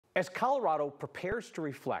As Colorado prepares to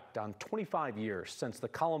reflect on 25 years since the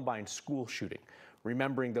Columbine school shooting,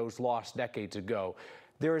 remembering those lost decades ago,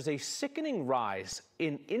 there is a sickening rise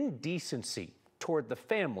in indecency toward the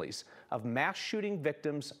families of mass shooting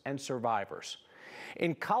victims and survivors.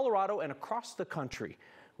 In Colorado and across the country,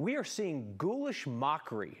 we are seeing ghoulish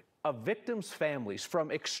mockery of victims' families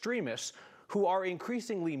from extremists who are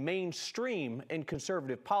increasingly mainstream in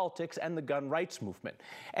conservative politics and the gun rights movement.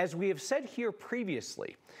 As we have said here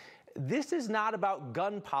previously, this is not about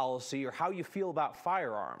gun policy or how you feel about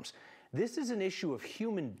firearms. This is an issue of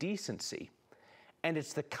human decency, and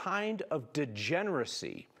it's the kind of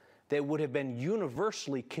degeneracy that would have been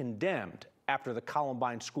universally condemned after the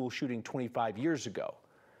Columbine school shooting 25 years ago,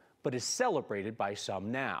 but is celebrated by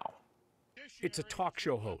some now. It's a talk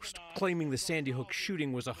show host claiming the Sandy Hook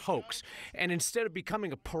shooting was a hoax, and instead of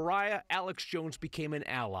becoming a pariah, Alex Jones became an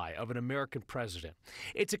ally of an American president.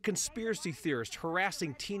 It's a conspiracy theorist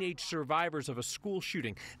harassing teenage survivors of a school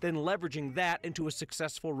shooting, then leveraging that into a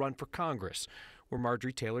successful run for Congress, where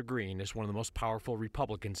Marjorie Taylor Greene is one of the most powerful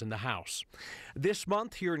Republicans in the House. This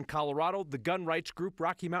month here in Colorado, the gun rights group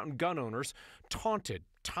Rocky Mountain Gun Owners taunted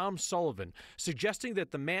Tom Sullivan, suggesting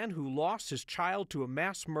that the man who lost his child to a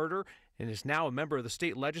mass murder and is now a member of the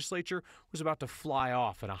state legislature was about to fly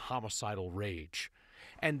off in a homicidal rage.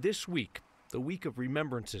 And this week, the week of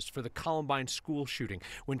remembrances for the Columbine school shooting,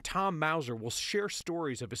 when Tom Mauser will share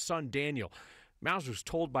stories of his son Daniel. Mauser was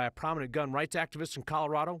told by a prominent gun rights activist in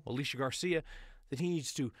Colorado, Alicia Garcia, that he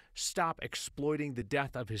needs to stop exploiting the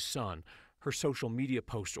death of his son. Her social media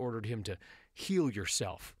post ordered him to heal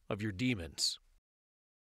yourself of your demons.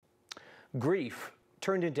 Grief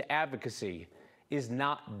turned into advocacy is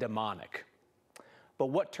not demonic. But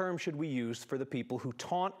what term should we use for the people who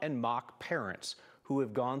taunt and mock parents who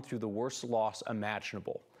have gone through the worst loss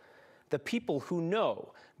imaginable? The people who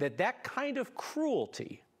know that that kind of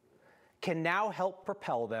cruelty can now help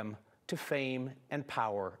propel them to fame and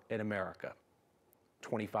power in America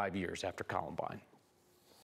 25 years after Columbine.